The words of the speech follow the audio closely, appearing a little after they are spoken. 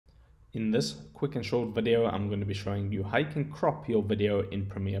In this quick and short video, I'm going to be showing you how you can crop your video in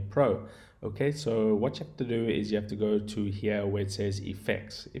Premiere Pro. Okay, so what you have to do is you have to go to here where it says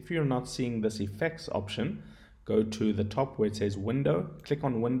effects. If you're not seeing this effects option, go to the top where it says window, click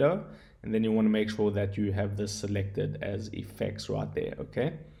on window, and then you want to make sure that you have this selected as effects right there.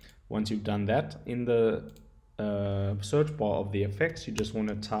 Okay, once you've done that, in the search bar of the effects, you just want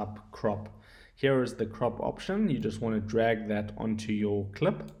to type crop. Here is the crop option. You just want to drag that onto your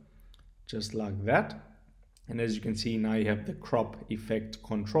clip, just like that. And as you can see, now you have the crop effect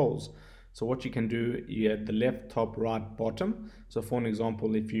controls. So what you can do, you have the left, top, right, bottom. So for an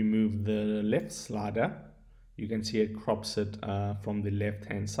example, if you move the left slider, you can see it crops it from the left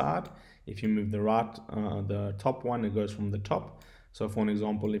hand side. If you move the right, the top one, it goes from the top. So for an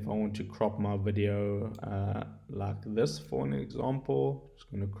example, if I want to crop my video like this, for an example,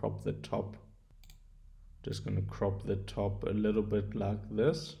 just going to crop the top. Just going to crop the top a little bit like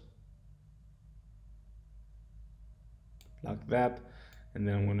this. Like that, and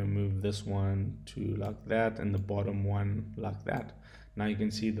then I'm going to move this one to like that, and the bottom one like that. Now you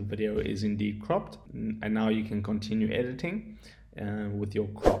can see the video is indeed cropped, and now you can continue editing with your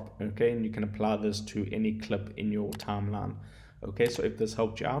crop. Okay, and you can apply this to any clip in your timeline. Okay, so if this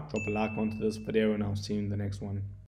helped you out, drop a like onto this video, and I'll see you in the next one.